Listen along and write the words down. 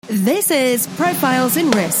This is Profiles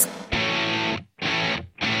in Risk.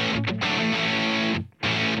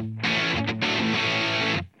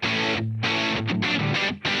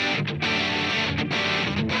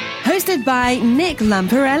 Hosted by Nick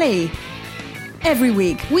Lamparelli. Every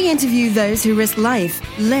week, we interview those who risk life,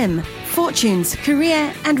 limb, fortunes,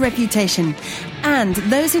 career, and reputation, and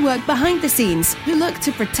those who work behind the scenes who look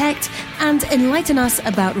to protect and enlighten us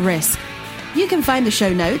about risk. You can find the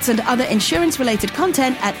show notes and other insurance-related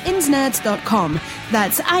content at insnerds.com.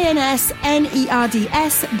 That's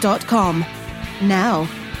insnerds.com. Now,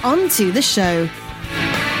 on to the show.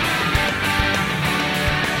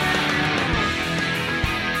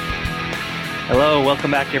 Hello,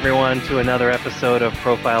 welcome back everyone to another episode of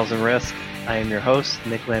Profiles in Risk. I am your host,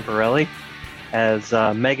 Nick Lamparelli. As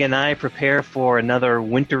Meg and I prepare for another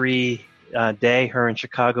wintry day, her in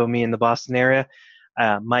Chicago, me in the Boston area,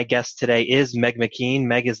 my guest today is Meg McKean.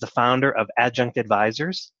 Meg is the founder of Adjunct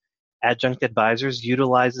Advisors. Adjunct Advisors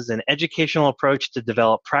utilizes an educational approach to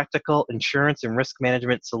develop practical insurance and risk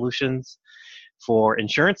management solutions for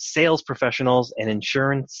insurance sales professionals and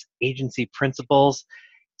insurance agency principals.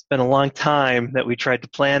 It's been a long time that we tried to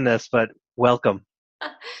plan this, but welcome.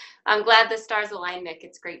 I'm glad the stars aligned, Nick.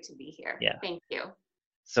 It's great to be here. Yeah. Thank you.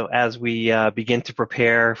 So as we begin to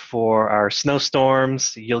prepare for our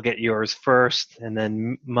snowstorms, you'll get yours first and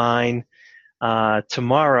then mine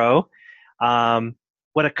tomorrow.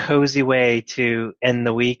 What a cozy way to end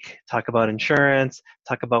the week, talk about insurance,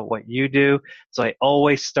 talk about what you do. So I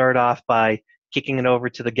always start off by kicking it over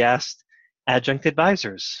to the guest, Adjunct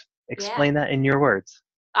Advisors. Explain that in your words.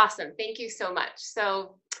 Awesome. Thank you so much.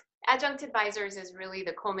 So Adjunct Advisors is really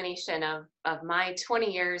the culmination of my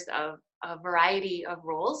 20 years of a variety of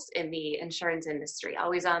roles in the insurance industry,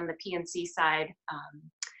 always on the P&C side.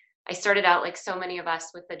 I started out, like so many of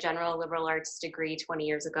us, with a general liberal arts degree 20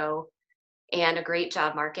 years ago and a great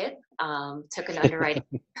job market. Took an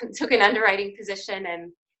underwriting position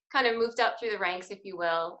and kind of moved up through the ranks, if you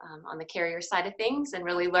will, on the carrier side of things, and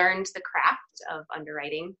really learned the craft of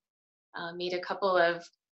underwriting. Made a couple of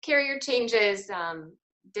carrier changes,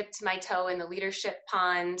 dipped my toe in the leadership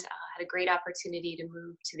pond, had a great opportunity to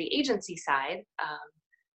move to the agency side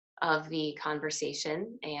of the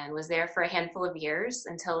conversation, and was there for a handful of years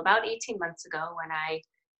until about 18 months ago when I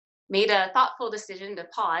made a thoughtful decision to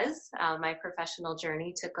pause my professional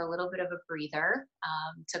journey, took a little bit of a breather,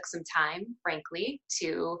 took some time, frankly,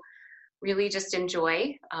 to really just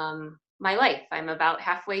enjoy my life. I'm about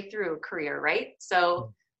halfway through a career, right?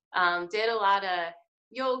 So did a lot of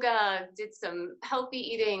yoga, did some healthy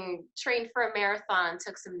eating, trained for a marathon,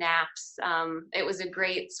 took some naps. It was a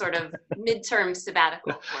great sort of midterm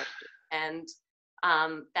sabbatical for me. And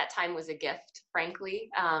that time was a gift, frankly.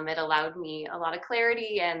 It allowed me a lot of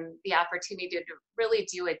clarity and the opportunity to really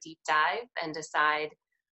do a deep dive and decide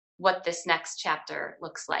what this next chapter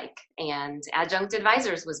looks like. And Adjunct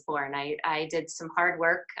Advisors was born. I did some hard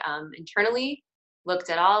work internally, looked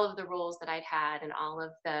at all of the roles that I'd had and all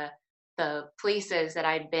of the places that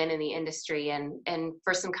I'd been in the industry, and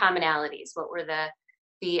for some commonalities, what were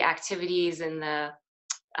the activities and the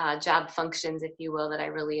job functions, if you will, that I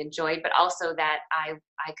really enjoyed, but also that I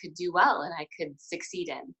could do well and I could succeed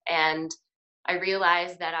in. And I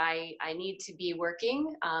realized that I need to be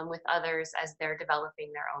working with others as they're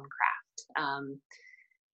developing their own craft.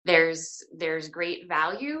 There's great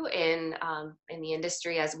value in the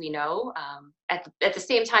industry, as we know. At the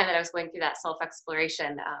same time that I was going through that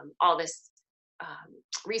self-exploration, all this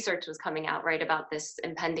research was coming out, right, about this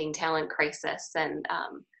impending talent crisis. And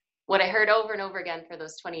what I heard over and over again for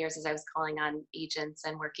those 20 years as I was calling on agents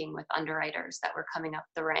and working with underwriters that were coming up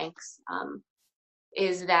the ranks,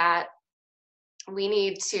 is that we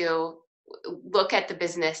need to look at the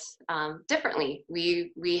business differently.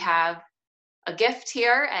 We have a gift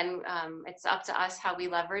here, and it's up to us how we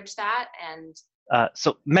leverage that. And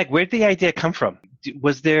so Meg, where did the idea come from?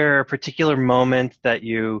 Was there a particular moment that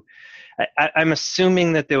I'm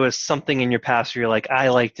assuming that there was something in your past where you're like, I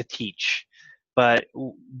like to teach, but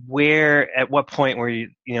at what point where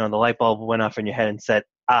the light bulb went off in your head and said,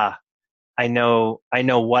 I know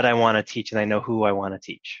what I want to teach and I know who I want to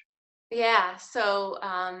teach? Yeah. So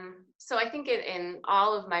I think in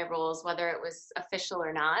all of my roles, whether it was official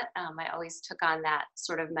or not, I always took on that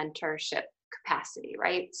sort of mentorship capacity,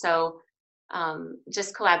 right? So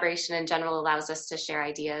just collaboration in general allows us to share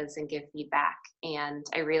ideas and give feedback. And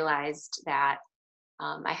I realized that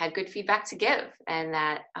I had good feedback to give, and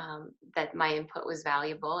that my input was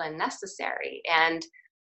valuable and necessary. And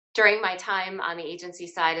during my time on the agency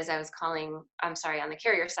side, on the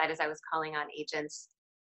carrier side, as I was calling on agents,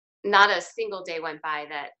 not a single day went by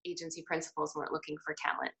that agency principals weren't looking for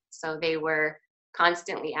talent. So they were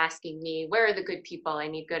constantly asking me, where are the good people? I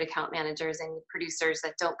need good account managers. I need producers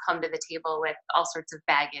that don't come to the table with all sorts of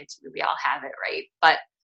baggage. We all have it, right? But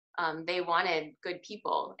they wanted good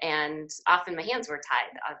people, and often my hands were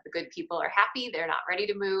tied. The good people are happy; they're not ready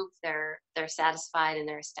to move. They're satisfied and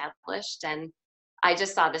they're established. And I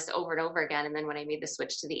just saw this over and over again. And then when I made the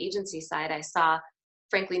switch to the agency side, I saw,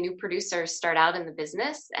 frankly, new producers start out in the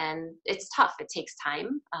business, and it's tough. It takes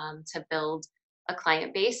time to build a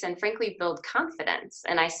client base and, frankly, build confidence.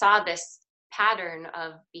 And I saw this pattern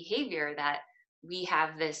of behavior that we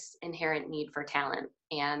have this inherent need for talent,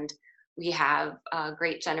 and we have a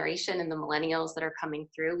great generation in the millennials that are coming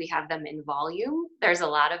through. We have them in volume. There's a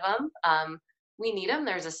lot of them. We need them.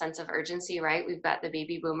 There's a sense of urgency, right? We've got the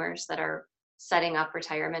baby boomers that are setting up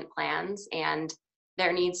retirement plans, and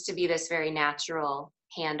there needs to be this very natural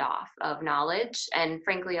handoff of knowledge and,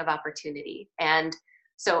 frankly, of opportunity. And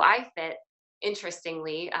so I fit,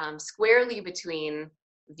 interestingly, squarely between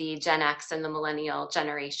the Gen X and the millennial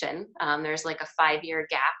generation. There's like a 5-year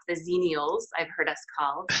gap, the Xennials, I've heard us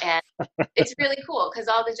called. And it's really cool because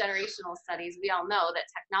all the generational studies, we all know that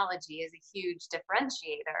technology is a huge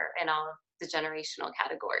differentiator in all of the generational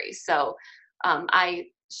categories. So I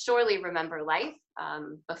surely remember life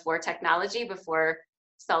before technology, before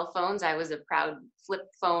cell phones. I was a proud flip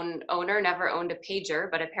phone owner, never owned a pager,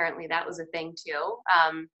 but apparently that was a thing too.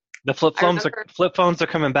 The flip phones are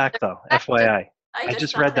coming back though, FYI. I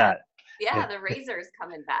just read that. Yeah, the Razor's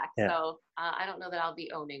coming back. Yeah. So I don't know that I'll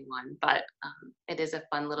be owning one, but it is a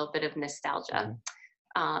fun little bit of nostalgia.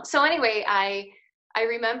 Mm-hmm. So anyway, I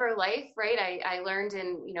remember life, right? I learned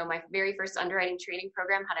in, my very first underwriting training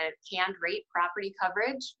program how to hand rate property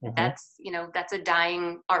coverage. Mm-hmm. That's a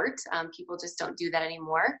dying art. People just don't do that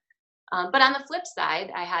anymore. But on the flip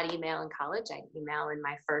side, I had email in college. I had email in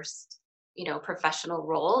my first, professional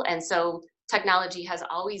role. And so technology has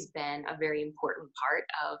always been a very important part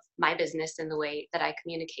of my business in the way that I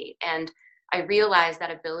communicate. And I realized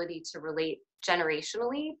that ability to relate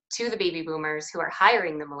generationally to the baby boomers who are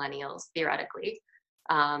hiring the millennials, theoretically,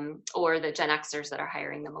 or the Gen Xers that are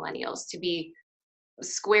hiring the millennials, to be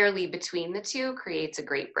squarely between the two creates a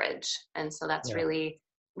great bridge. And so that's really,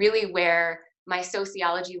 really where my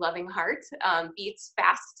sociology loving heart beats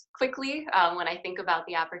fast, quickly, when I think about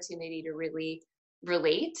the opportunity to really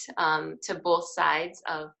relate to both sides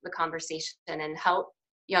of the conversation and help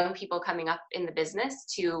young people coming up in the business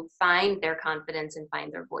to find their confidence and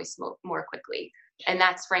find their voice more quickly. And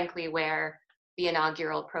that's frankly where the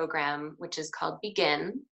inaugural program, which is called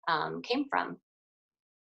Begin, came from.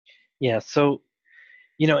 Yeah, so,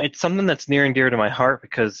 it's something that's near and dear to my heart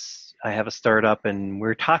because I have a startup and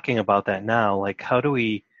we're talking about that now. Like, how do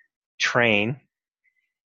we train?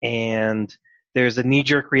 And there's a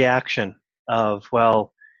knee-jerk reaction of,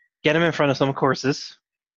 well, get them in front of some courses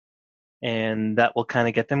and that will kind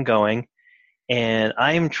of get them going. And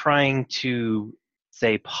I am trying to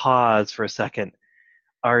say, pause for a second.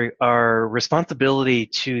 Our responsibility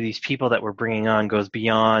to these people that we're bringing on goes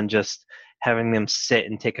beyond just having them sit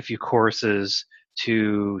and take a few courses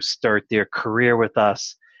to start their career with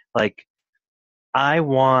us. Like, I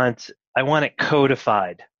want it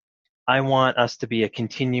codified. I want us to be a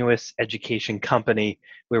continuous education company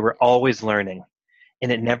where we're always learning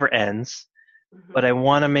and it never ends. Mm-hmm. But I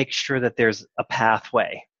want to make sure that there's a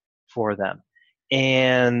pathway for them.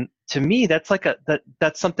 And to me, that's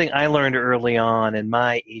that's something I learned early on in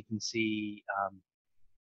my agency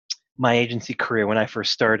career when I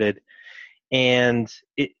first started. And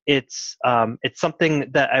it's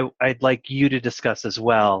something that I'd like you to discuss as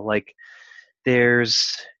well. Like,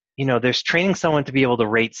 there's training someone to be able to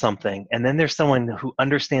rate something, and then there's someone who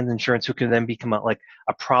understands insurance who can then become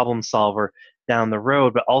a problem solver down the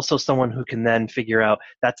road, but also someone who can then figure out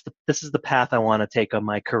this is the path I want to take on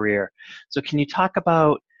my career. So can you talk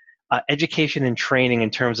about education and training in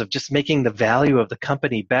terms of just making the value of the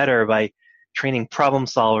company better by training problem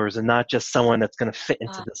solvers and not just someone that's going to fit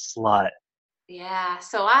into the slot? Yeah,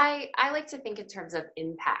 so I like to think in terms of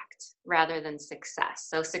impact rather than success.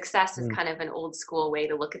 So success is kind of an old school way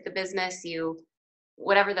to look at the business.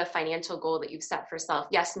 Whatever the financial goal that you've set for self,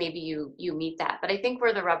 yes, maybe you meet that. But I think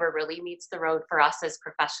where the rubber really meets the road for us as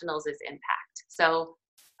professionals is impact. So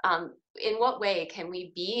in what way can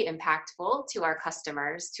we be impactful to our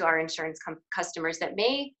customers, to our insurance customers that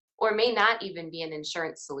may or may not even be an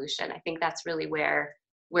insurance solution? I think that's really where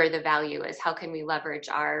the value is. How can we leverage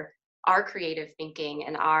our creative thinking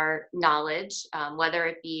and our knowledge, whether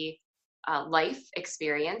it be life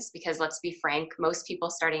experience, because let's be frank, most people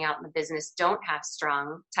starting out in the business don't have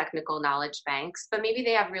strong technical knowledge banks, but maybe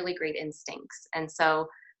they have really great instincts. And so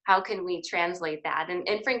how can we translate that?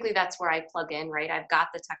 And frankly, that's where I plug in, right? I've got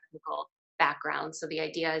the technical background. So the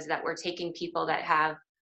idea is that we're taking people that have,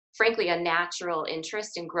 frankly, a natural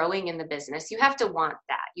interest in growing in the business. You have to want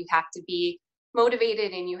that. You have to be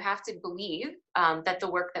motivated, and you have to believe that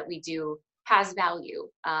the work that we do has value.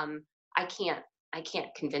 I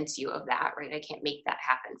can't convince you of that, right? I can't make that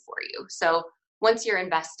happen for you. So once you're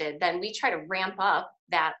invested, then we try to ramp up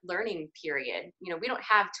that learning period. We don't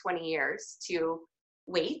have 20 years to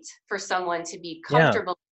wait for someone to be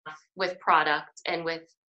comfortable enough with product and with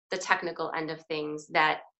the technical end of things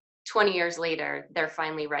that 20 years later, they're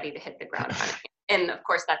finally ready to hit the ground running. And of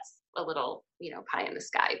course, that's a little, pie in the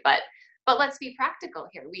sky, but let's be practical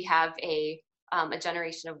here. We have a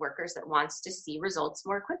generation of workers that wants to see results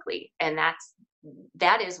more quickly. And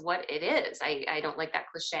that is what it is. I don't like that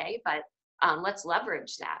cliche, but let's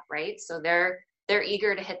leverage that, right? So they're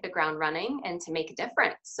eager to hit the ground running and to make a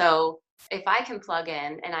difference. So if I can plug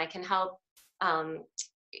in and I can help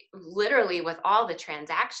literally with all the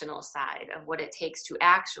transactional side of what it takes to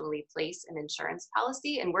actually place an insurance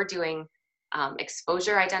policy, and we're doing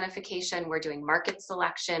exposure identification, we're doing market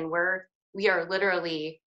selection, we are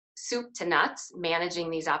literally soup to nuts managing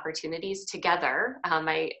these opportunities together.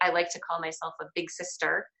 I like to call myself a big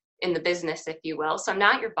sister in the business, if you will. So I'm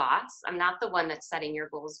not your boss. I'm not the one that's setting your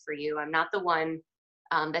goals for you. I'm not the one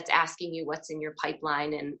that's asking you what's in your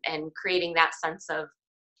pipeline and creating that sense of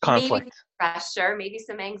conflict, maybe pressure, maybe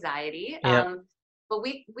some anxiety. Yep. But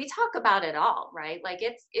we talk about it all, right? Like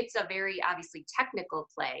it's a very obviously technical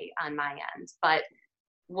play on my end, but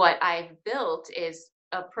what I've built is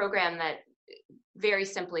a program that very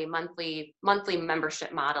simply monthly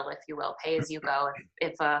membership model, if you will, pay as you go.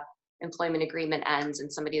 If a employment agreement ends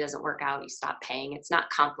and somebody doesn't work out, you stop paying. It's not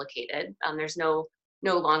complicated. There's no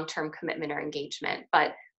long-term commitment or engagement,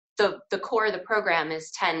 but the core of the program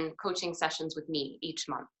is 10 coaching sessions with me each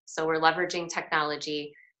month. So we're leveraging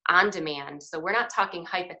technology on demand. So we're not talking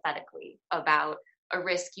hypothetically about a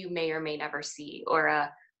risk you may or may never see, or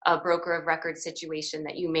a broker of record situation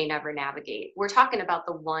that you may never navigate. We're talking about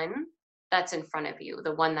the one that's in front of you,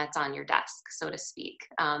 the one that's on your desk, so to speak.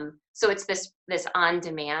 So it's this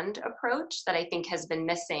on-demand approach that I think has been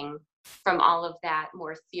missing from all of that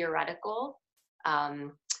more theoretical,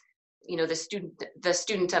 the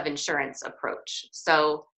student of insurance approach.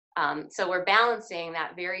 So we're balancing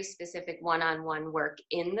that very specific one-on-one work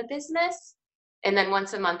in the business. And then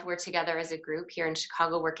once a month, we're together as a group here in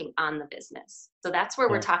Chicago working on the business. So that's where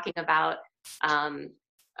we're talking about,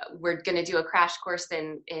 we're going to do a crash course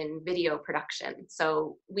in video production.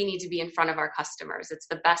 So we need to be in front of our customers. It's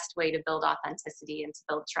the best way to build authenticity and to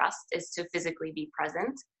build trust is to physically be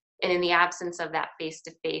present. And in the absence of that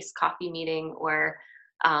face-to-face coffee meeting or,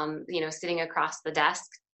 sitting across the desk,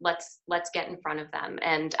 let's get in front of them.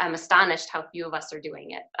 And I'm astonished how few of us are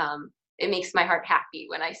doing it. It makes my heart happy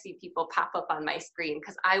when I see people pop up on my screen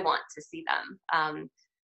because I want to see them.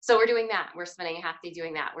 So we're doing that. We're spending a half day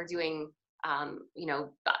doing that. We're doing,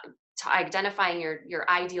 identifying your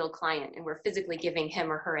ideal client, and we're physically giving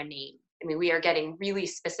him or her a name. I mean, we are getting really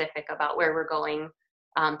specific about where we're going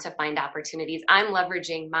to find opportunities. I'm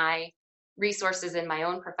leveraging my resources in my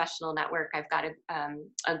own professional network. I've got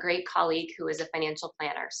a great colleague who is a financial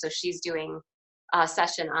planner. So she's doing a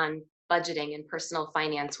session on budgeting and personal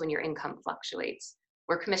finance when your income fluctuates.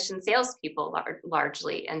 We're commissioned salespeople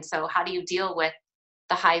largely. And so how do you deal with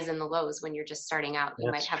the highs and the lows when you're just starting out?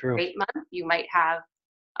 You might have a great month. You might have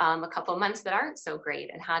a couple months that aren't so great.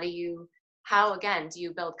 And how again, do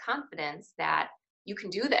you build confidence that you can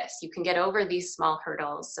do this? You can get over these small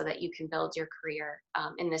hurdles so that you can build your career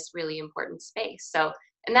in this really important space. So,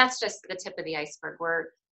 and that's just the tip of the iceberg. We're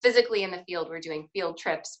physically in the field. We're doing field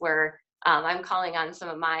trips where I'm calling on some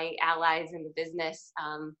of my allies in the business.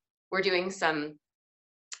 We're doing some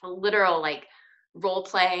literal role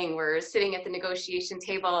playing. We're sitting at the negotiation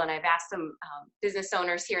table, and I've asked some business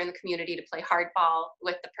owners here in the community to play hardball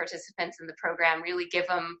with the participants in the program, really give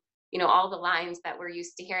them all the lines that we're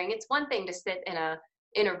used to hearing. It's one thing to sit in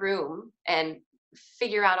a room and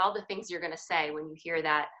figure out all the things you're going to say when you hear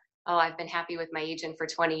that, oh, I've been happy with my agent for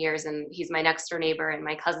 20 years and he's my next door neighbor and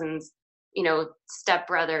my cousin's,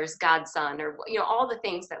 stepbrother's godson, or, all the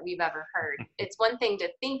things that we've ever heard. It's one thing to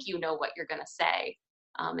think what you're going to say.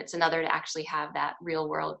 It's another to actually have that real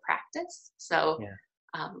world practice. So,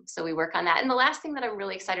 so we work on that. And the last thing that I'm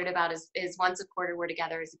really excited about is once a quarter we're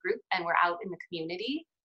together as a group and we're out in the community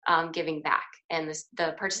giving back. And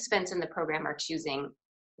the participants in the program are choosing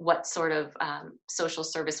what sort of social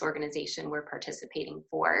service organization we're participating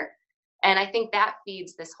for. And I think that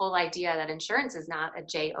feeds this whole idea that insurance is not a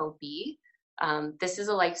job. This is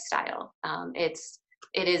a lifestyle.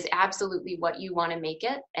 It is absolutely what you want to make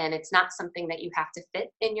it. And it's not something that you have to fit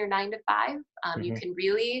in your 9 to 5. You can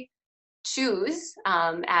really choose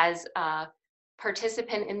as a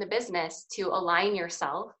participant in the business to align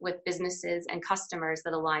yourself with businesses and customers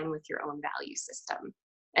that align with your own value system.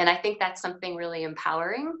 And I think that's something really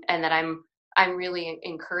empowering, and that I'm really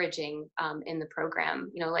encouraging in the program.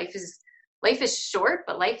 You know, life is short,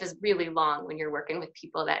 but life is really long when you're working with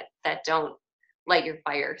people that don't light your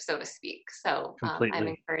fire, so to speak. So I'm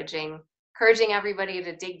encouraging everybody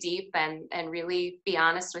to dig deep and really be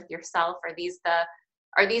honest with yourself. Are these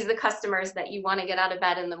the customers that you want to get out of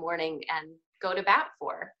bed in the morning and go to bat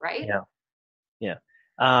for, right? Yeah.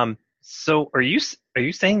 So are you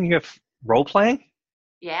saying you have role playing?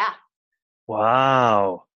 Yeah.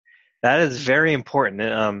 Wow. That is very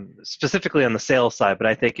important, specifically on the sales side, but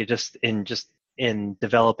I think it just in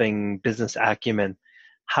developing business acumen,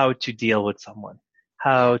 how to deal with someone,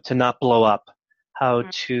 how to not blow up, how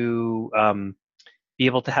to be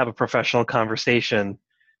able to have a professional conversation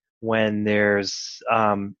when there's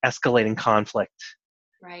escalating conflict.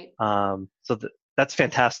 Right. So that's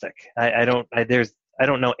fantastic. I don't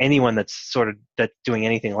know anyone that's doing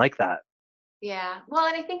anything like that. Yeah. Well,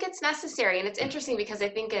 and I think it's necessary, and it's interesting because I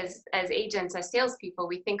think as agents, as salespeople,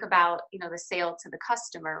 we think about, you know, the sale to the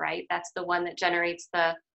customer, right? That's the one that generates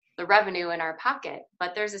the revenue in our pocket.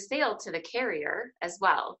 But there's a sale to the carrier as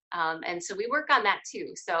well, and so we work on that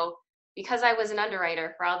too. So because I was an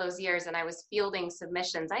underwriter for all those years and I was fielding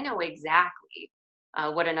submissions, I know exactly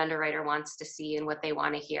what an underwriter wants to see and what they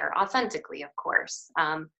want to hear, authentically, of course.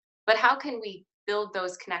 But how can we build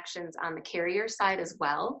those connections on the carrier side as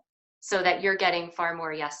well, so that you're getting far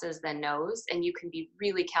more yeses than nos, and you can be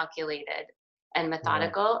really calculated and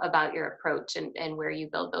methodical about your approach and where you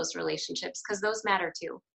build those relationships, because those matter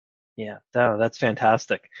too. Yeah, that's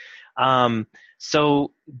fantastic.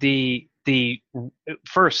 So the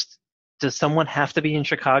first, does someone have to be in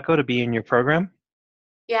Chicago to be in your program?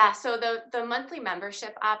 Yeah, so the monthly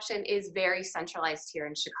membership option is very centralized here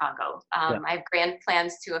in Chicago. I have grand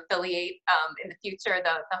plans to affiliate in the future.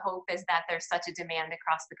 The hope is that there's such a demand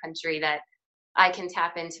across the country that I can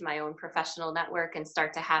tap into my own professional network and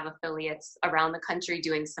start to have affiliates around the country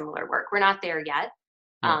doing similar work. We're not there yet,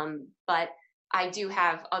 but I do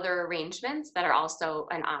have other arrangements that are also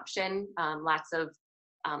an option. Lots of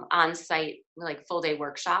on-site, like full-day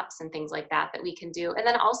workshops and things like that we can do. And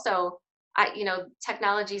then also,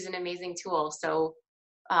 technology is an amazing tool. So,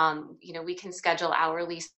 we can schedule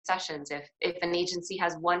hourly sessions. If an agency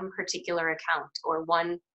has one particular account or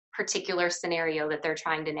one particular scenario that they're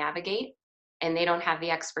trying to navigate, and they don't have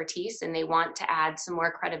the expertise and they want to add some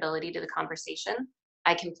more credibility to the conversation,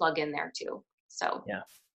 I can plug in there too. So yeah,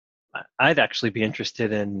 I'd actually be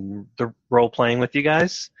interested in the role playing with you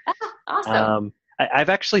guys. Awesome. I've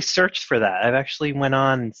actually searched for that. I've actually went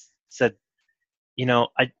on and said,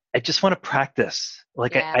 I just want to practice.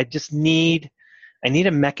 Like I just need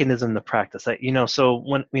a mechanism to practice.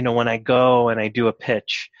 So when I go and I do a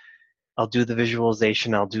pitch, I'll do the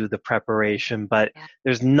visualization, I'll do the preparation, but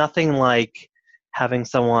there's nothing like having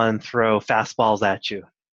someone throw fastballs at you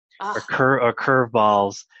or curve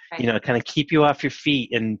balls, right. Kind of keep you off your feet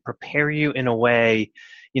and prepare you in a way,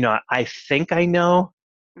 I think I know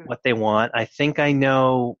what they want. I think I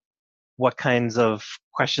know what kinds of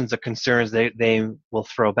questions or concerns they will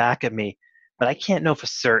throw back at me, but I can't know for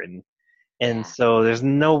certain. And so there's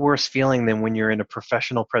no worse feeling than when you're in a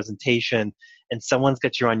professional presentation and someone's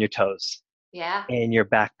got you on your toes. Yeah. And you're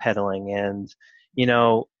backpedaling. And,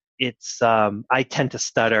 it's, I tend to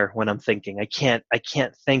stutter when I'm thinking. I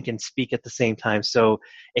can't think and speak at the same time. So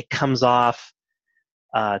it comes off,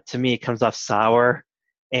 to me, it comes off sour,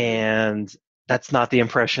 and that's not the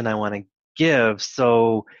impression I want to give.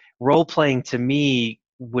 So role playing to me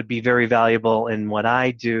would be very valuable in what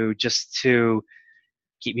I do, just to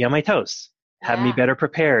keep me on my toes, have me better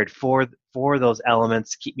prepared for those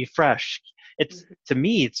elements, keep me fresh. It's to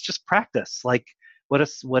me, it's just practice, like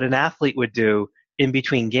what an athlete would do in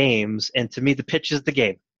between games. And to me, the pitch is the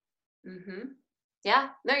game. Mm-hmm. Yeah,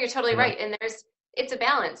 no, you're totally right. And it's a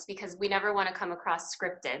balance, because we never want to come across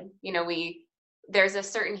scripted. There's a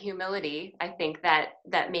certain humility, I think,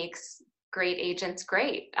 that makes great agents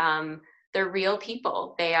great. They're real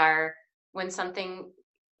people. They are, when something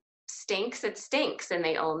stinks, it stinks, and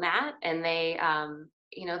they own that, and they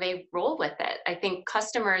roll with it. I think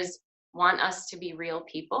customers want us to be real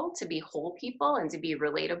people, to be whole people, and to be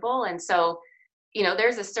relatable. And so,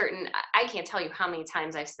 there's a certain, I can't tell you how many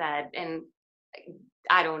times I've said, and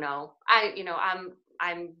I don't know,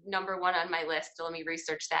 I'm number one on my list. So let me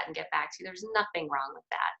research that and get back to you. There's nothing wrong with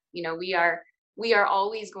that. We are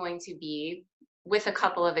always going to be, with a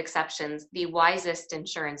couple of exceptions, the wisest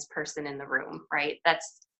insurance person in the room, right?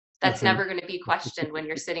 That's never going to be questioned when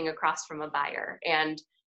you're sitting across from a buyer. And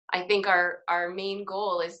I think our main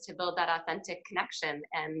goal is to build that authentic connection,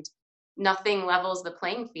 and nothing levels the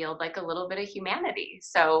playing field like a little bit of humanity.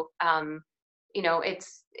 So, you know,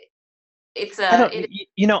 it's I don't,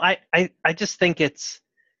 it I just think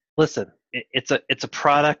listen, it's a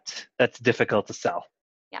product that's difficult to sell.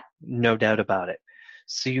 yeah, No doubt about it.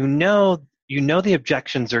 So you know the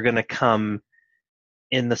objections are going to come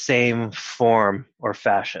in the same form or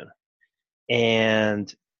fashion.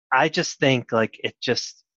 And I just think like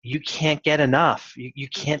you can't get enough. You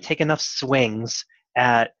can't take enough swings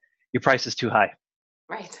at your price is too high.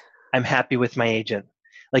 right. I'm happy with my agent.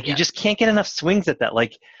 Like you Yeah, just can't get enough swings at that.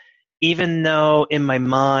 Like even though in my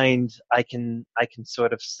mind I can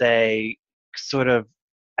sort of say sort of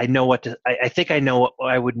I know what to I think I know what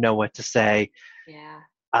I would know what to say. yeah,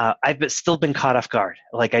 Still been caught off guard.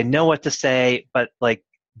 Like I know what to say, but like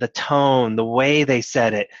the tone, the way they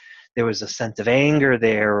said it, there was a sense of anger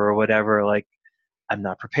there or whatever. Like I'm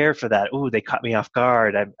not prepared for that. Ooh, they caught me off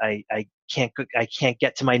guard. I can't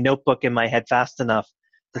get to my notebook in my head fast enough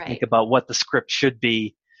to think right. about what the script should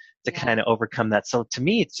be to Yeah. kind of overcome that. So to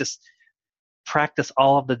me, it's just practice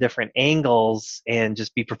all of the different angles and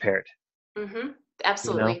just be prepared. Mm-hmm. You know,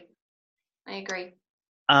 Absolutely. I agree.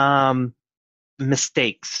 um,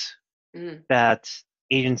 mistakes Mm. that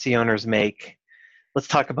agency owners make. Let's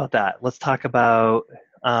talk about that. Let's talk about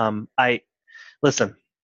I listen.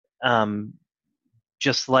 Um,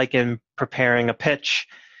 just like in preparing a pitch,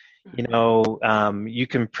 Mm-hmm. you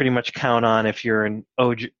can pretty much count on if you're an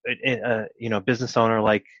business owner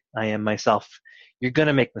like I am myself, you're going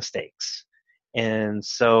to make mistakes. And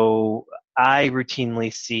so I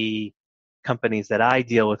routinely see companies that I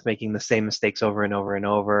deal with making the same mistakes over and over and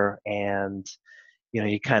over. And,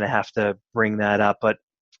 you kind of have to bring that up. But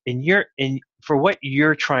for what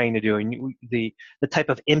you're trying to do and the type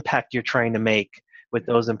of impact you're trying to make with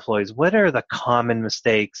those employees, what are the common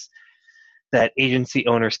mistakes that agency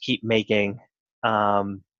owners keep making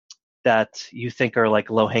um, that you think are like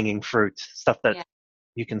low-hanging fruit, stuff that Yeah.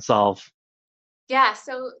 you can solve? Yeah,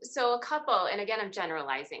 so a couple, and again, I'm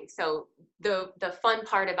generalizing. So the fun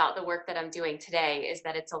part about the work that I'm doing today is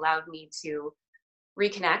that it's allowed me to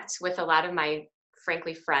reconnect with a lot of my,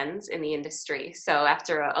 frankly, friends in the industry. So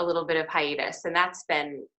after a little bit of hiatus, and that's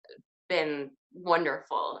been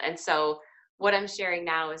wonderful. And so what I'm sharing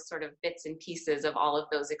now is sort of bits and pieces of all of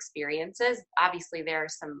those experiences. Obviously, there are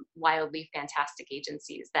some wildly fantastic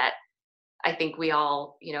agencies that I think we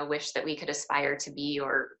all, wish that we could aspire to be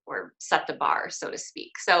or set the bar, so to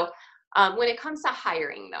speak. So when it comes to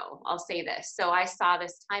hiring, though, I'll say this. So I saw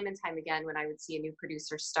this time and time again when I would see a new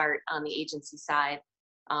producer start on the agency side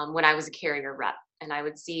when I was a carrier rep, and I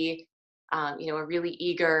would see, a really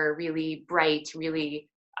eager, really bright, really,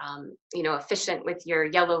 efficient with your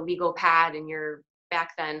yellow legal pad and your back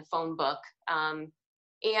then phone book.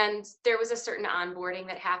 And there was a certain onboarding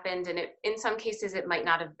that happened, and in some cases it might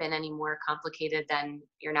not have been any more complicated than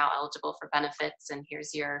you're now eligible for benefits and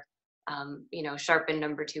here's your sharpened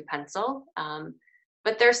number 2 pencil.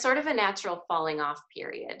 But there's sort of a natural falling off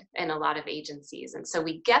period in a lot of agencies, and so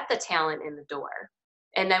we get the talent in the door,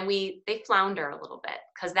 and then they flounder a little bit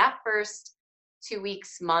because that first 2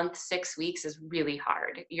 weeks, month, 6 weeks is really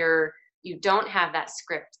hard. You don't have that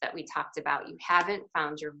script that we talked about. You haven't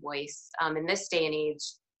found your voice. In this day and age,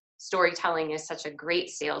 storytelling is such a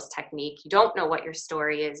great sales technique. You don't know what your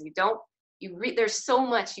story is. There's so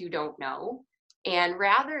much you don't know. And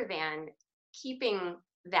rather than keeping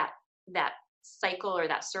that cycle or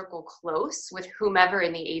that circle close with whomever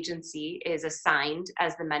in the agency is assigned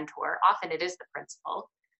as the mentor, often it is the principal,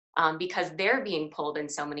 because they're being pulled in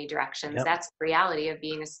so many directions. Yep. That's the reality of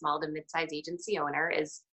being a small to mid-sized agency owner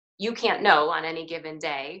is you can't know on any given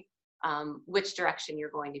day which direction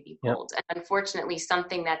you're going to be pulled. Yep. And unfortunately,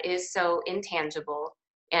 something that is so intangible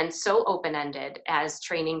and so open-ended as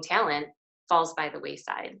training talent falls by the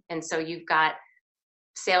wayside. And so you've got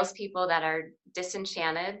salespeople that are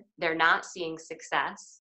disenchanted. They're not seeing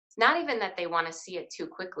success. It's not even that they want to see it too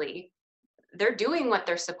quickly. They're doing what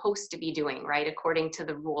they're supposed to be doing, right, according to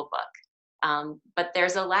the rule book. But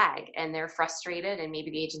there's a lag and they're frustrated, and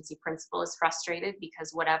maybe the agency principal is frustrated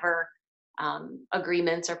because whatever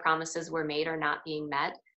agreements or promises were made are not being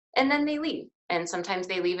met. And then they leave. And sometimes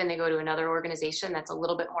they leave and they go to another organization that's a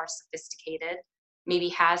little bit more sophisticated, maybe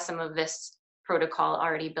has some of this protocol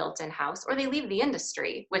already built in-house, or they leave the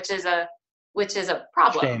industry, which is a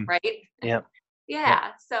problem. Shame. Right? Yep. Yeah.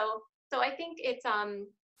 Yep. So I think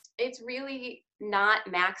it's really not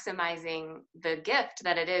maximizing the gift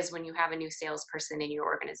that it is when you have a new salesperson in your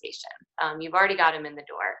organization. You've already got them in the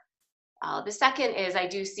door. The second is I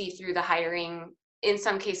do see through the hiring, in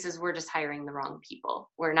some cases, we're just hiring the wrong people.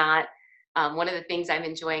 We're not One of the things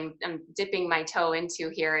I'm dipping my toe into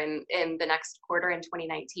here in the next quarter in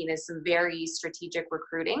 2019 is some very strategic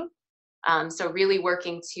recruiting. So really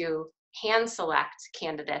working to hand select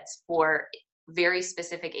candidates for very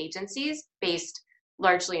specific agencies based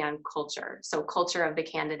largely on culture. So culture of the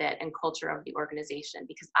candidate and culture of the organization,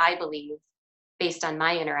 because I believe, based on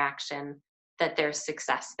my interaction, that there's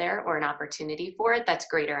success there or an opportunity for it that's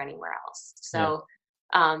greater anywhere else. So,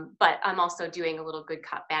 but I'm also doing a little good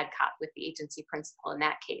cop, bad cop with the agency principal in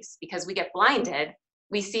that case, because we get blinded.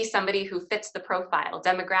 We see somebody who fits the profile.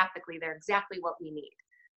 Demographically, they're exactly what we need.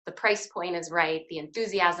 The price point is right. The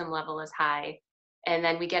enthusiasm level is high. And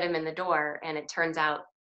then we get them in the door and it turns out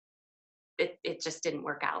it just didn't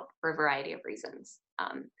work out for a variety of reasons.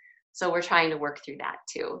 So we're trying to work through that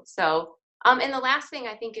too. So, and the last thing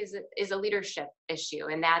I think is a leadership issue,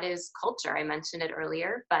 and that is culture. I mentioned it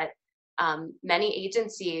earlier, but many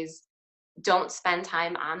agencies don't spend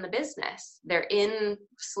time on the business. They're in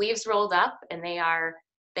sleeves rolled up, and they are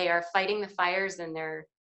fighting the fires, and they're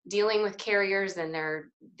dealing with carriers, and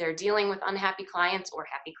they're dealing with unhappy clients or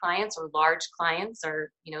happy clients or large clients,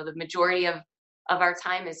 or the majority of our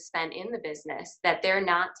time is spent in the business, that they're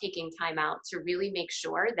not taking time out to really make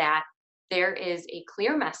sure that there is a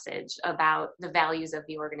clear message about the values of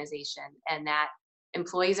the organization and that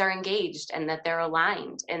employees are engaged and that they're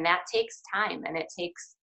aligned. And that takes time and it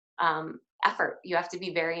takes effort. You have to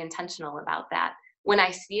be very intentional about that. When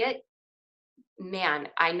I see it, man,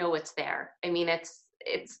 I know it's there. I mean,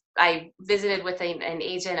 I visited with an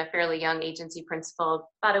agent, a fairly young agency principal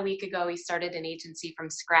about a week ago. He started an agency from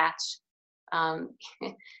scratch.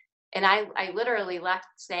 And I literally left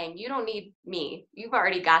saying, you don't need me. You've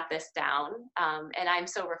already got this down. And I'm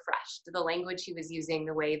so refreshed. The language he was using,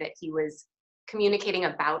 the way that he was communicating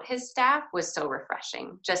about his staff was so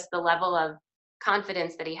refreshing. Just the level of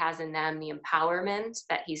confidence that he has in them, the empowerment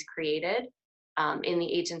that he's created in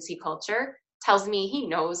the agency culture tells me he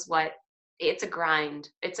knows what it's a grind.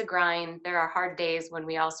 It's a grind. There are hard days when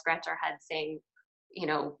we all scratch our heads saying,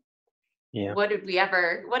 what did we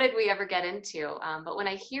ever get into? But when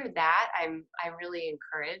I hear that, I'm really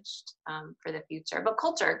encouraged for the future. But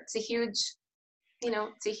culture, it's a huge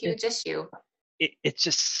issue. It's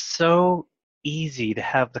just so easy to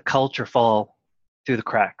have the culture fall through the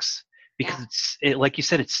cracks because like you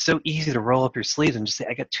said, it's so easy to roll up your sleeves and just say,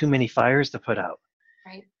 I got too many fires to put out.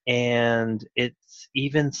 Right. And it's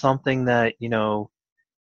even something that,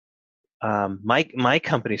 my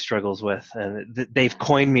company struggles with, and they've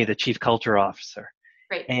coined me the chief culture officer.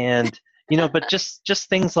 Right. And, but just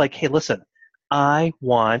things like, hey, listen, I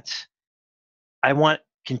want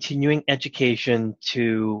continuing education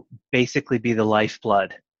to basically be the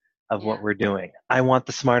lifeblood of what we're doing. I want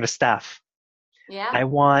the smartest staff. Yeah. I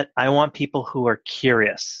want people who are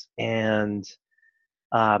curious and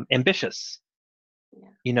ambitious.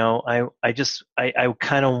 Yeah. I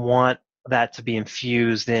kind of want that to be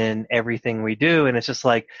infused in everything we do. And it's just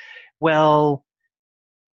like, well,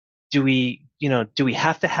 do we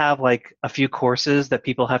have to have like a few courses that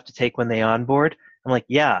people have to take when they onboard? I'm like,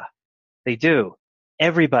 yeah, they do.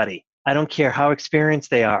 Everybody. I don't care how experienced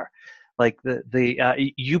they are. Like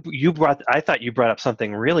I thought you brought up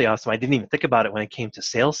something really awesome. I didn't even think about it when it came to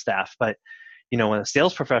sales staff, but when a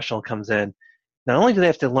sales professional comes in, not only do they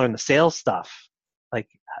have to learn the sales stuff, like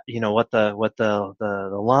what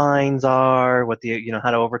the lines are, what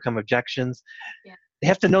how to overcome objections. Yeah. They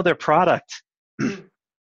have to know their product.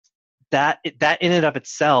 that in and of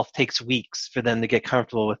itself takes weeks for them to get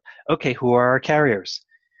comfortable with. Okay, who are our carriers?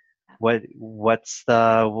 What's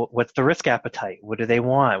the risk appetite? What do they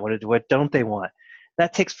want? What don't they want?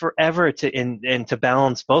 That takes forever to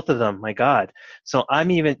balance both of them. My God. So I'm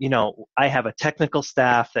even I have a technical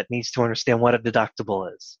staff that needs to understand what a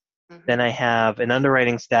deductible is. Mm-hmm. Then I have an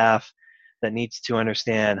underwriting staff that needs to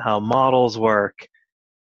understand how models work,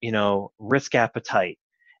 risk appetite.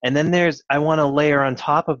 And then I want to layer on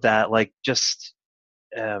top of that, like just,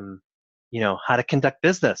 how to conduct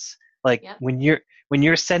business. Like when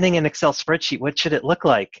you're sending an Excel spreadsheet, what should it look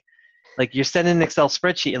like? Like you're sending an Excel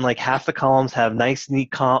spreadsheet and like half the columns have nice,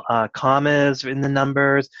 neat commas in the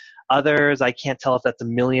numbers. Others, I can't tell if that's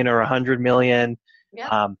 1 million or 100 million.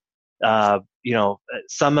 Yeah.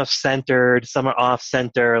 Some are centered, some are off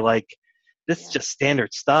center. Like this is just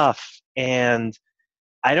standard stuff. And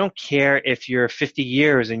I don't care if you're 50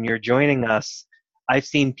 years and you're joining us. I've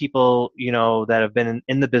seen people, that have been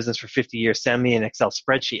in the business for 50 years send me an Excel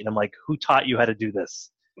spreadsheet, and I'm like, who taught you how to do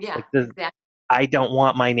this? Yeah, exactly. I don't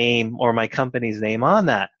want my name or my company's name on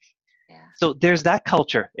that. Yeah. So there's that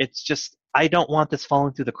culture. It's just, I don't want this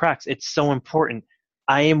falling through the cracks. It's so important.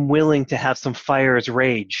 I am willing to have some fires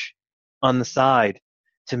rage on the side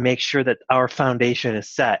to make sure that our foundation is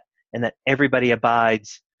set and that everybody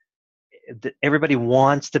abides, that everybody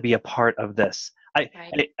wants to be a part of this. Right.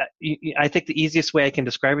 I think the easiest way I can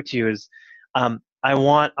describe it to you is I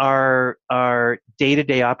want our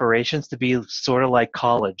day-to-day operations to be sort of like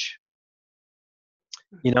college.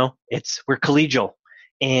 You know, we're collegial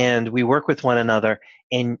and we work with one another,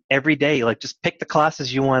 and every day, like, just pick the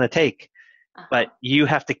classes you want to take, but you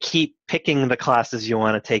have to keep picking the classes you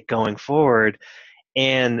want to take going forward.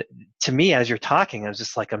 And to me, as you're talking, I was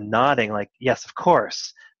just like, I'm nodding like, yes, of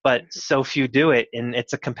course, but so few do it, and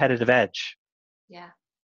it's a competitive edge. Yeah.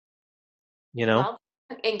 You know? Well,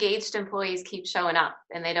 engaged employees keep showing up,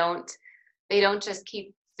 and they don't just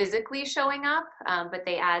keep physically showing up, but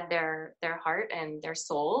they add their heart and their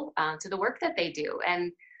soul to the work that they do,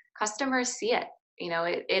 and customers see it. You know,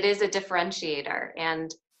 it is a differentiator,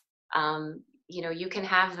 and you know, you can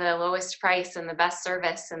have the lowest price and the best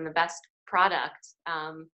service and the best product,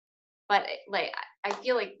 but like, I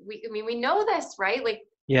feel like we know this, right? Like,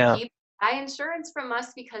 yeah, people buy insurance from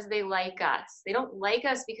us because they like us. They don't like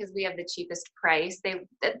us because we have the cheapest price.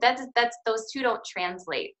 That's those two don't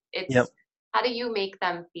translate. It's yep. How do you make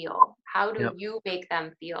them feel? How do Yep. you make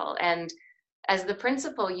them feel? And as the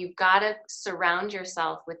principal, you've got to surround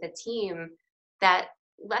yourself with a team that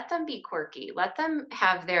let them be quirky, let them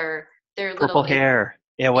have their Purple little hair,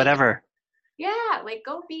 yeah, whatever. Yeah, like,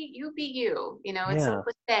 go be you, you know, it's Yeah. so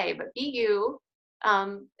cliche, but be you,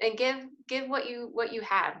 and give what you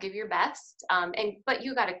have, give your best, but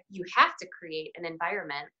you have to create an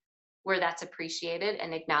environment where that's appreciated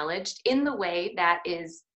and acknowledged in the way that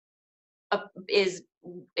is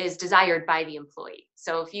desired by the employee.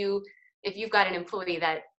 So if you've got an employee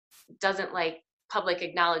that doesn't like public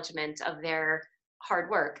acknowledgement of their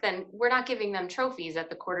hard work, then we're not giving them trophies at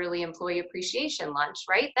the quarterly employee appreciation lunch,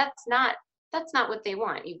 right? That's not what they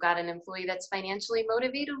want. You've got an employee that's financially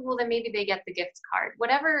motivated, well, then maybe they get the gift card,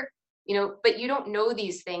 whatever, you know, but you don't know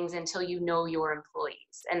these things until you know your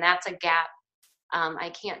employees. And that's a gap.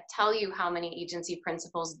 I can't tell you how many agency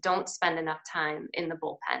principals don't spend enough time in the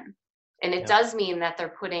bullpen. And it does mean that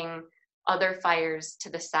they're putting other fires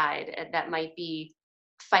to the side that might be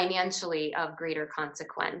financially of greater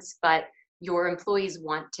consequence, but your employees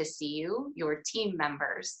want to see you, your team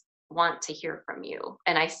members want to hear from you.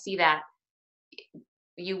 And I see that.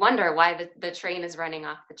 You wonder why the train is running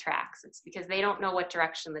off the tracks. It's because they don't know what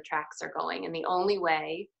direction the tracks are going. And the only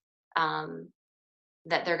way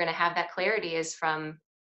that they're going to have that clarity is from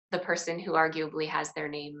the person who arguably has their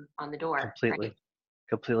name on the door. Completely. Right?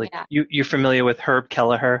 Completely. Yeah. You're familiar with Herb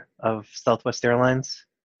Kelleher of Southwest Airlines?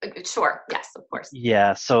 Sure. Yes, of course.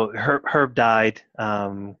 Yeah. So Herb died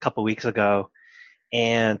a couple weeks ago,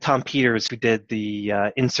 and Tom Peters, who did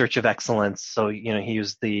the In Search of Excellence, so you know, he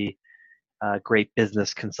was the great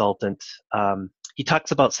business consultant. He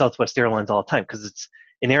talks about Southwest Airlines all the time because it's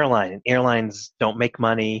an airline, and airlines don't make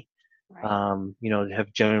money. Right. You know,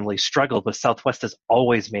 have generally struggled, but Southwest has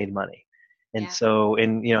always made money. And so,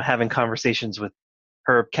 you know, having conversations with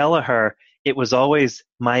Herb Kelleher, it was always,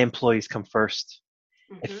 my employees come first.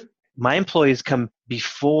 If my employees come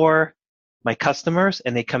before my customers,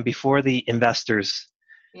 and they come before the investors.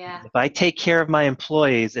 Yeah. If I take care of my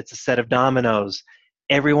employees, it's a set of dominoes.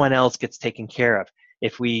 Everyone else gets taken care of.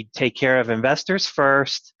 If we take care of investors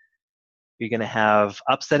first, you're going to have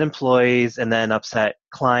upset employees and then upset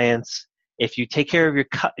clients. If you take care of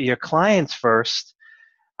your clients first,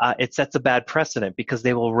 it sets a bad precedent because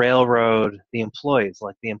they will railroad the employees.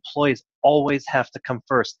 Like, the employees always have to come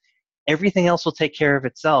first. Everything else will take care of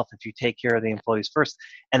itself if you take care of the employees first.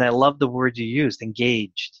 And I love the word you used,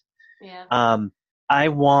 engaged. Yeah. I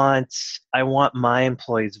want my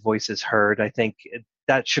employees' voices heard. I think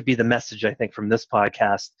that should be the message, I think, from this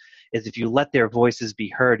podcast, is if you let their voices be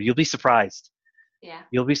heard, you'll be surprised. Yeah.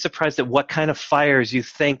 You'll be surprised at what kind of fires you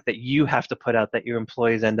think that you have to put out that your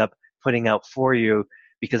employees end up putting out for you,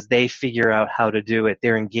 because they figure out how to do it.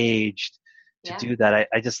 They're engaged to do that.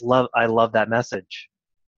 I love that message.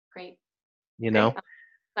 Great. You know?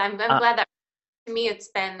 I'm glad that, to me, it's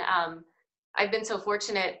been, I've been so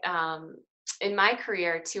fortunate in my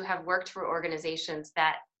career to have worked for organizations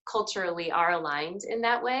that culturally are aligned in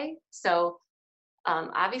that way. So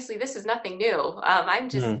obviously this is nothing new. I'm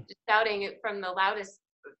just shouting it from the loudest,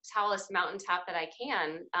 tallest mountaintop that I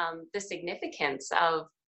can, the significance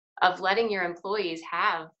of letting your employees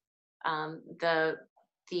have the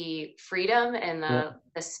freedom and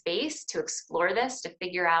the space to explore this, to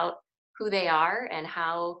figure out who they are and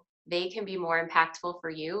how they can be more impactful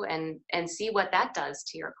for you, and see what that does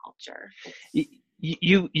to your culture.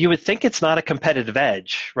 You would think it's not a competitive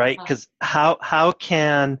edge, right? Because how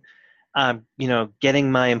can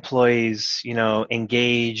getting my employees,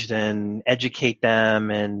 engaged and educate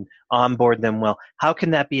them and onboard them well. How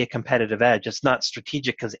can that be a competitive edge? It's not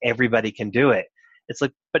strategic because everybody can do it. It's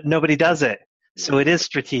like, but nobody does it. So it is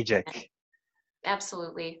strategic.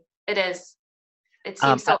 Absolutely. It is. It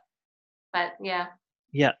Um, seems so, but yeah.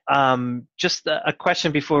 Yeah. Just a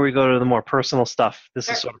question before we go to the more personal stuff. This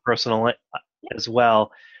Sure. is sort of personal as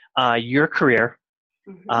well. Your career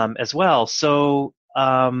as well. So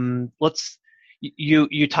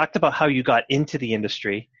you talked about how you got into the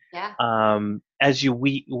industry. Yeah. As you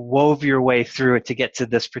wove your way through it to get to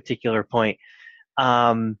this particular point.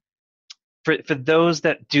 For those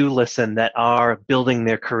that do listen that are building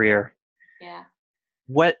their career, Yeah.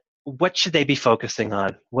 what should they be focusing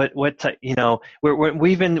on? We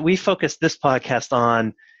focused this podcast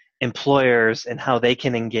on employers and how they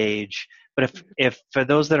can engage. But if for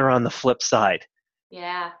those that are on the flip side,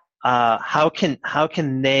 yeah, how can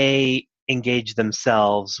they engage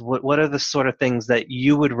themselves? What are the sort of things that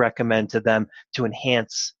you would recommend to them to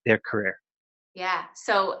enhance their career? Yeah.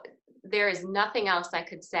 So there is nothing else I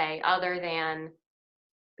could say other than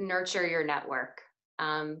nurture your network.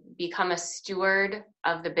 Become a steward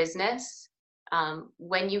of the business.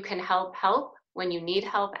 When you can help. When you need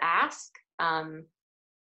help, ask.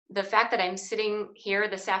 The fact that I'm sitting here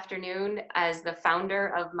this afternoon as the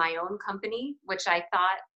founder of my own company, which I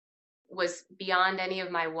thought was beyond any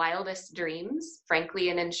of my wildest dreams, frankly,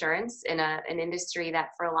 in insurance, in an industry that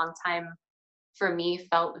for a long time, for me,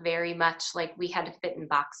 felt very much like we had to fit in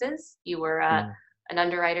boxes. You were an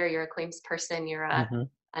underwriter, you're a claims person, you're an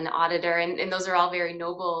auditor, and those are all very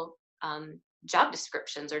noble job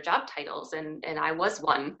descriptions or job titles, and I was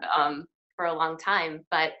one for a long time.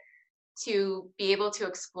 But to be able to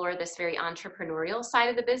explore this very entrepreneurial side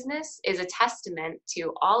of the business is a testament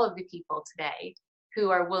to all of the people today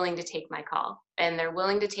who are willing to take my call. And they're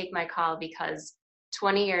willing to take my call because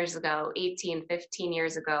 20 years ago, 18, 15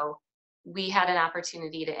 years ago, we had an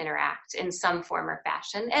opportunity to interact in some form or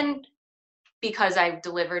fashion. And because I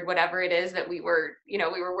delivered whatever it is that we were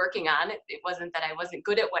working on, it wasn't that I wasn't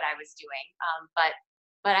good at what I was doing, but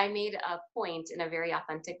I made a point in a very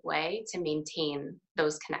authentic way to maintain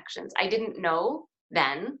those connections. I didn't know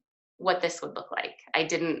then what this would look like. I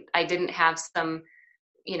didn't have some,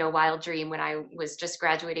 wild dream when I was just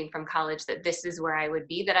graduating from college that this is where I would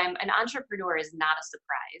be. That I'm an entrepreneur is not a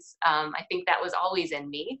surprise. I think that was always in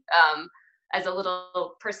me. As a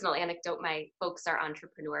little personal anecdote, my folks are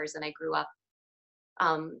entrepreneurs, and I grew up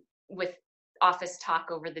with office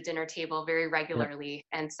talk over the dinner table very regularly.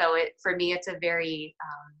 Yeah. And so for me, it's a very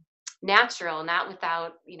natural, not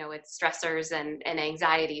without, its stressors and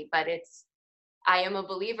anxiety, but I am a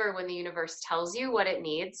believer when the universe tells you what it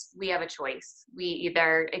needs, we have a choice. We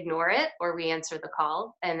either ignore it or we answer the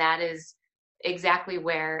call. And that is exactly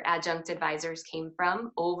where Adjunct Advisors came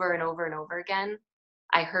from over and over and over again.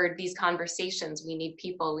 I heard these conversations. We need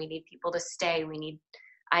people to stay.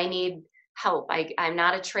 I need help. I'm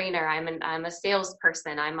not a trainer. I'm a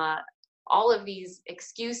salesperson. All of these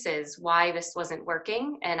excuses why this wasn't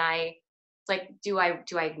working. And do I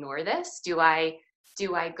ignore this? Do I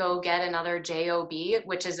go get another job,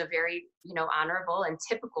 which is a very, honorable and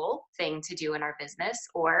typical thing to do in our business?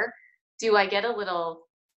 Or do I get a little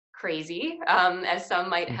crazy, as some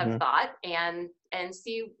might have thought, and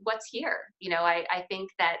see what's here? I think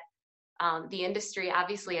that the industry,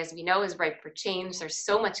 obviously, as we know, is ripe for change. There's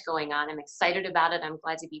so much going on. I'm excited about it. I'm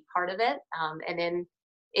glad to be part of it. And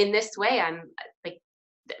in this way, I'm like,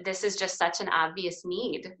 this is just such an obvious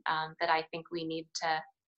need that I think we need to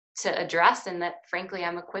address, and that, frankly,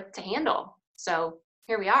 I'm equipped to handle. So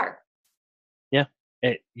here we are. Yeah,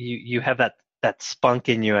 you have that spunk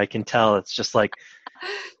in you. I can tell. It's just like,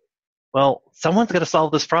 well, someone's got to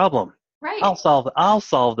solve this problem. Right. I'll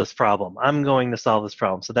solve this problem. I'm going to solve this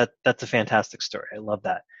problem. So that's a fantastic story. I love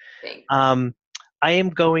that. Thanks. I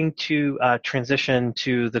am going to transition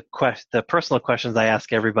to the personal questions I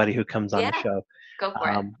ask everybody who comes on the show. Go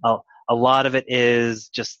for it. A lot of it is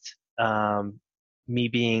just me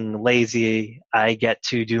being lazy. I get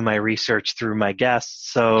to do my research through my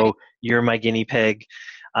guests. So you're my guinea pig.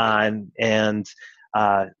 And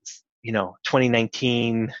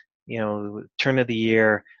 2019, turn of the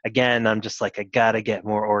year, again, I'm just like, I got to get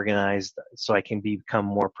more organized so I can become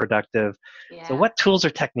more productive. Yeah. So what tools or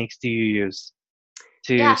techniques do you use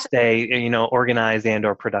to stay, organized and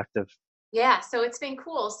or productive? Yeah, so it's been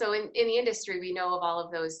cool. So in the industry, we know of all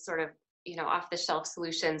of those sort of, off-the-shelf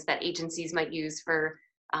solutions that agencies might use for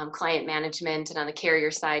client management. And on the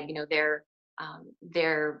carrier side,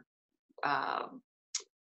 their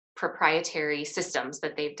proprietary systems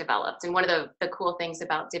that they've developed. And one of the cool things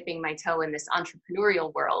about dipping my toe in this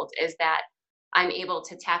entrepreneurial world is that I'm able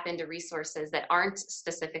to tap into resources that aren't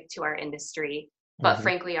specific to our industry, but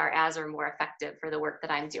frankly are as or more effective for the work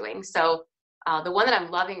that I'm doing. So the one that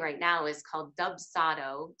I'm loving right now is called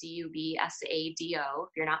Dubsado, Dubsado, if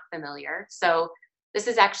you're not familiar. So this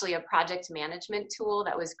is actually a project management tool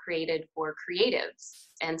that was created for creatives.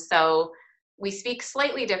 And so we speak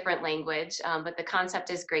slightly different language, but the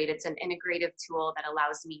concept is great. It's an integrative tool that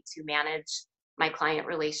allows me to manage my client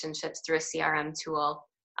relationships through a CRM tool.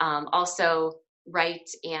 Also write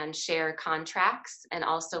and share contracts, and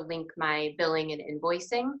also link my billing and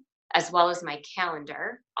invoicing, as well as my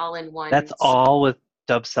calendar, all in one. That's all with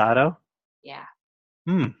Dubsado? Yeah.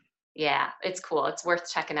 Hmm. Yeah, it's cool. It's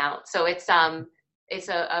worth checking out. So it's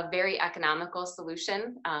a very economical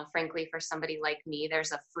solution. Frankly, for somebody like me,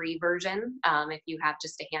 there's a free version. If you have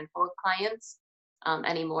just a handful of clients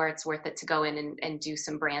anymore, it's worth it to go in and do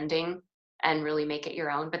some branding and really make it your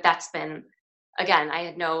own. But that's been, again, I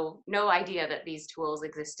had no idea that these tools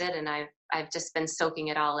existed, and I've just been soaking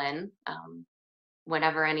it all in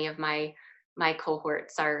whenever any of my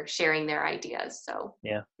cohorts are sharing their ideas. So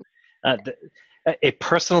yeah, a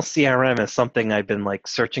personal CRM is something I've been like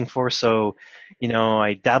searching for. So,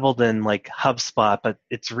 I dabbled in like HubSpot, but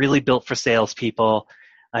it's really built for salespeople.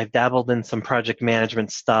 I've dabbled in some project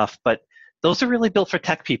management stuff, but those are really built for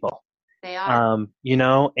tech people. They are.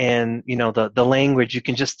 And the language, you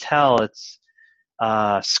can just tell it's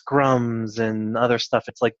scrums and other stuff.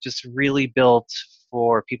 It's like just really built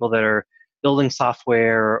for people that are building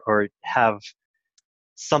software or have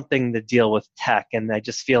something to deal with tech. And I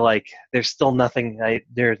just feel like there's nothing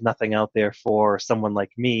out there for someone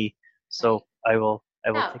like me. So I will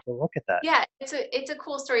take a look at that. Yeah, it's a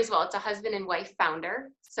cool story as well. It's a husband and wife founder.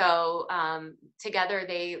 So together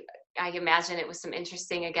I imagine it was some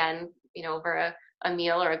interesting, again, over a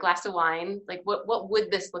meal or a glass of wine, like what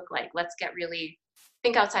would this look like? Let's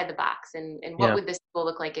think outside the box, and what would this tool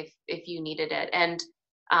look like if you needed it? And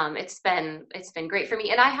it's been great for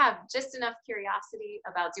me. And I have just enough curiosity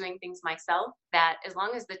about doing things myself that as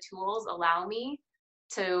long as the tools allow me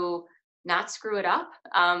to not screw it up,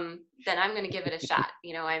 then I'm going to give it a shot.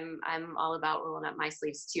 I'm all about rolling up my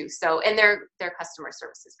sleeves too. So, and their customer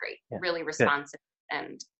service is great, really responsive. Good.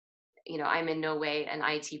 And, I'm in no way an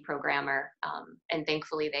IT programmer, and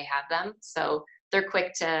thankfully they have them. So they're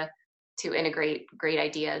quick to integrate great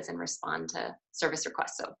ideas and respond to service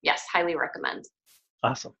requests. So yes, highly recommend.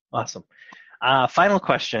 Awesome. Final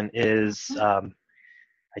question is,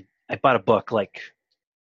 I bought a book like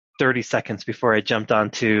 30 seconds before I jumped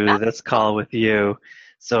onto this call with you.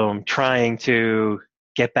 So I'm trying to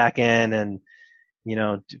get back in and,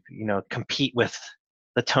 compete with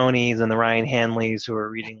the Tonys and the Ryan Hanleys who are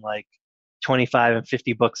reading like 25 and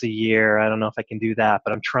 50 books a year. I don't know if I can do that,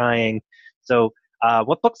 but I'm trying. So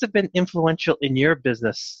what books have been influential in your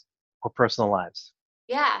business or personal lives?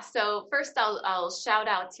 Yeah. So first I'll shout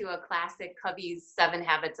out to a classic, Covey's 7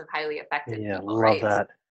 Habits of Highly Effective People. Love that.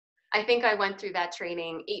 I think I went through that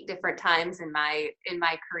training 8 different times in my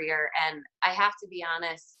career. And I have to be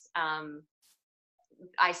honest,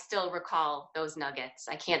 I still recall those nuggets.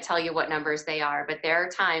 I can't tell you what numbers they are, but there are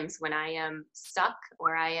times when I am stuck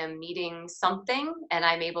or I am needing something and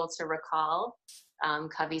I'm able to recall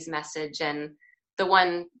Covey's message. And the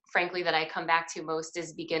one, frankly, that I come back to most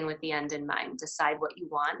is begin with the end in mind. Decide what you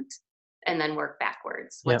want and then work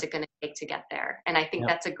backwards. What's it going to take to get there? And I think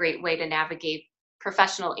that's a great way to navigate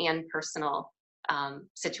professional and personal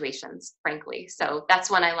situations, frankly. So that's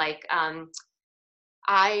one I like.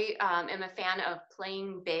 I am a fan of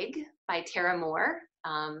Playing Big by Tara Moore.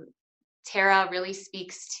 Tara really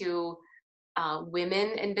speaks to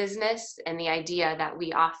women in business and the idea that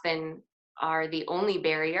we often are the only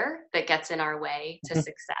barrier that gets in our way to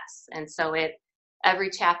success. And so every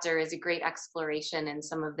chapter is a great exploration in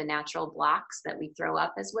some of the natural blocks that we throw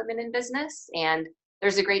up as women in business. And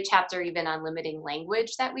there's a great chapter even on limiting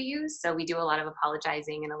language that we use. So we do a lot of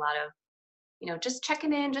apologizing and a lot of, just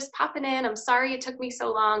checking in, just popping in. I'm sorry it took me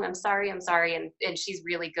so long. I'm sorry. And she's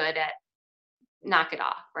really good at knock it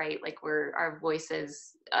off, right? Like our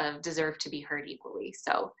voices deserve to be heard equally.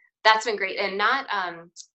 So that's been great. And not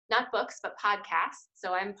books, but podcasts.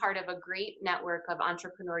 So I'm part of a great network of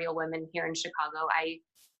entrepreneurial women here in Chicago.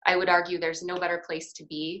 I would argue there's no better place to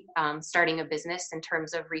be starting a business in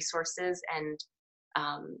terms of resources and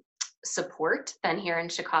support than here in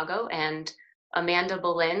Chicago. And Amanda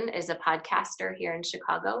Boleyn is a podcaster here in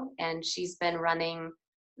Chicago, and she's been running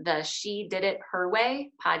the She Did It Her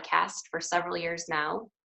Way podcast for several years now.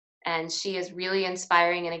 And she is really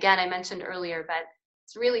inspiring. And again, I mentioned earlier, but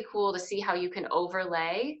it's really cool to see how you can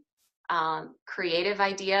overlay creative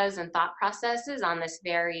ideas and thought processes on this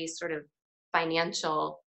very sort of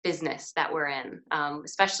financial business that we're in,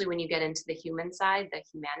 especially when you get into the human side, the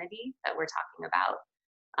humanity that we're talking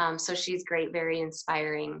about. So she's great, very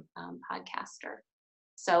inspiring podcaster.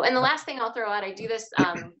 So, and the last thing I'll throw out, I do this,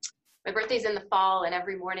 my birthday's in the fall, and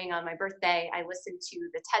every morning on my birthday, I listen to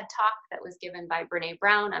the TED Talk that was given by Brene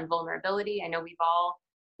Brown on vulnerability. I know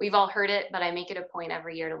we've all heard it, but I make it a point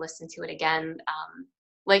every year to listen to it again.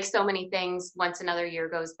 Like so many things, once another year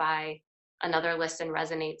goes by, another listen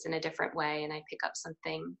resonates in a different way, and I pick up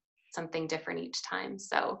something different each time.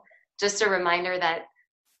 So just a reminder that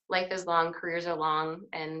life is long, careers are long,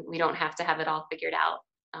 and we don't have to have it all figured out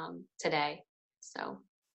today. So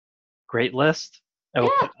great list. I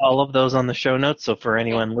will put all of those on the show notes. So for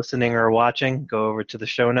anyone listening or watching, go over to the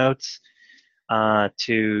show notes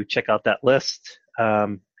to check out that list. I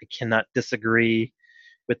cannot disagree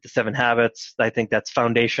with the 7 habits. I think that's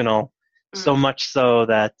foundational. So much so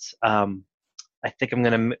that I think I'm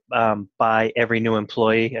going to buy every new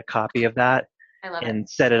employee a copy of that and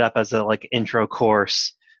set it up as a intro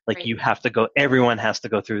course. You have to go, everyone has to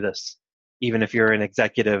go through this. Even if you're an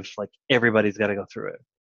executive, everybody's got to go through it.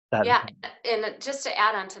 And just to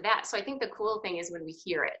add on to that, so I think the cool thing is when we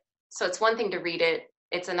hear it. So it's one thing to read it,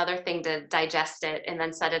 it's another thing to digest it and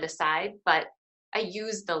then set it aside. But I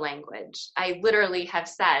use the language. I literally have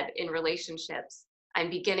said in relationships, I'm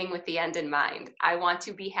beginning with the end in mind. I want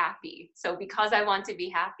to be happy. So because I want to be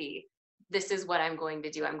happy, this is what I'm going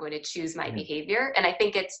to do. I'm going to choose my behavior. And I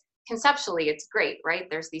think it's conceptually, it's great, right?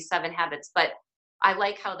 There's these 7 habits, but I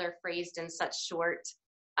like how they're phrased in such short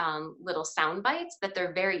little sound bites that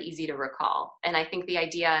they're very easy to recall. And I think the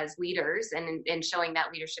idea as leaders and in showing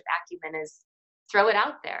that leadership acumen is throw it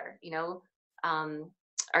out there.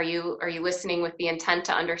 Are you listening with the intent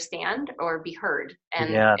to understand or be heard?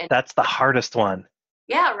 And that's the hardest one.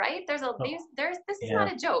 Yeah, right. This is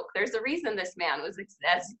not a joke. There's a reason this man was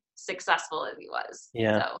as successful as he was.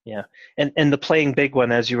 Yeah. And the playing big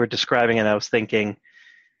one, as you were describing it, I was thinking,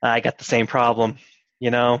 I got the same problem,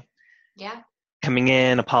 Yeah. Coming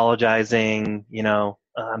in, apologizing,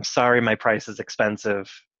 I'm sorry, my price is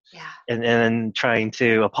expensive. Yeah. And then trying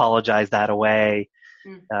to apologize that away,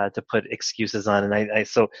 to put excuses on. And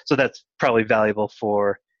so that's probably valuable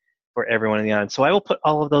for everyone in the audience. So I will put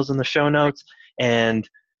all of those in the show notes. And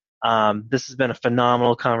this has been a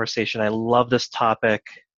phenomenal conversation. I love this topic.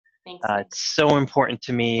 Thanks. It's so important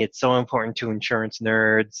to me. It's so important to insurance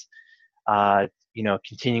nerds.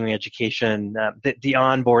 Continuing education, the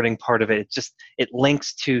onboarding part of it, it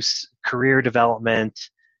links to career development,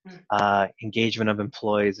 engagement of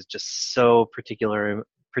employees. It's just so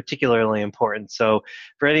particularly important. So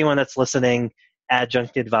for anyone that's listening,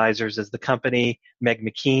 Adjunct Advisors is the company. Meg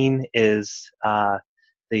McKean is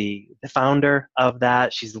the founder of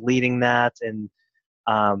that. She's leading that. And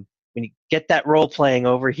when you get that role playing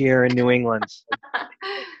over here in New England,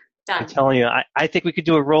 I'm telling you, I think we could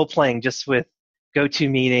do a role playing just with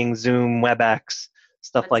GoToMeeting, Zoom, WebEx,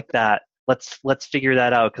 stuff like that. Let's figure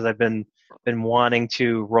that out, because I've been wanting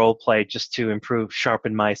to role play just to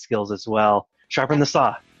sharpen my skills as well. Sharpen the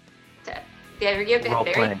saw. There you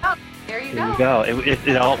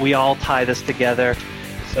go. We all tie this together.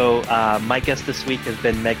 So my guest this week has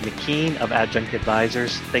been Meg McKean of Adjunct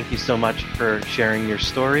Advisors. Thank you so much for sharing your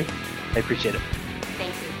story. I appreciate it.